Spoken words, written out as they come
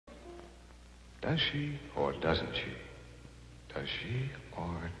Does she or doesn't she? Does she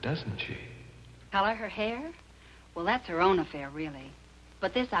or doesn't she? Color her hair? Well, that's her own affair, really.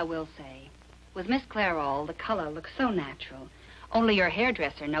 But this I will say. With Miss Clairol, the color looks so natural. Only your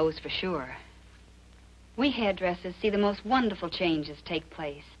hairdresser knows for sure. We hairdressers see the most wonderful changes take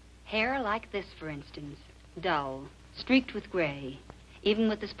place. Hair like this, for instance. Dull, streaked with gray. Even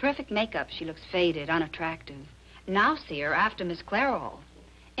with this perfect makeup, she looks faded, unattractive. Now see her after Miss Clairol.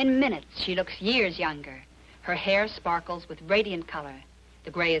 In minutes, she looks years younger. Her hair sparkles with radiant color.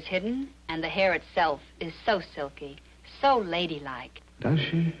 The gray is hidden, and the hair itself is so silky, so ladylike. Does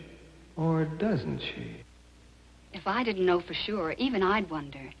she or doesn't she? If I didn't know for sure, even I'd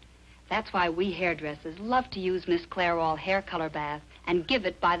wonder. That's why we hairdressers love to use Miss Clairol hair color bath and give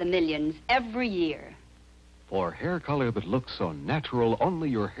it by the millions every year. For hair color that looks so natural, only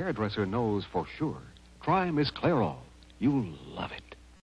your hairdresser knows for sure. Try Miss Clairol. You'll love it.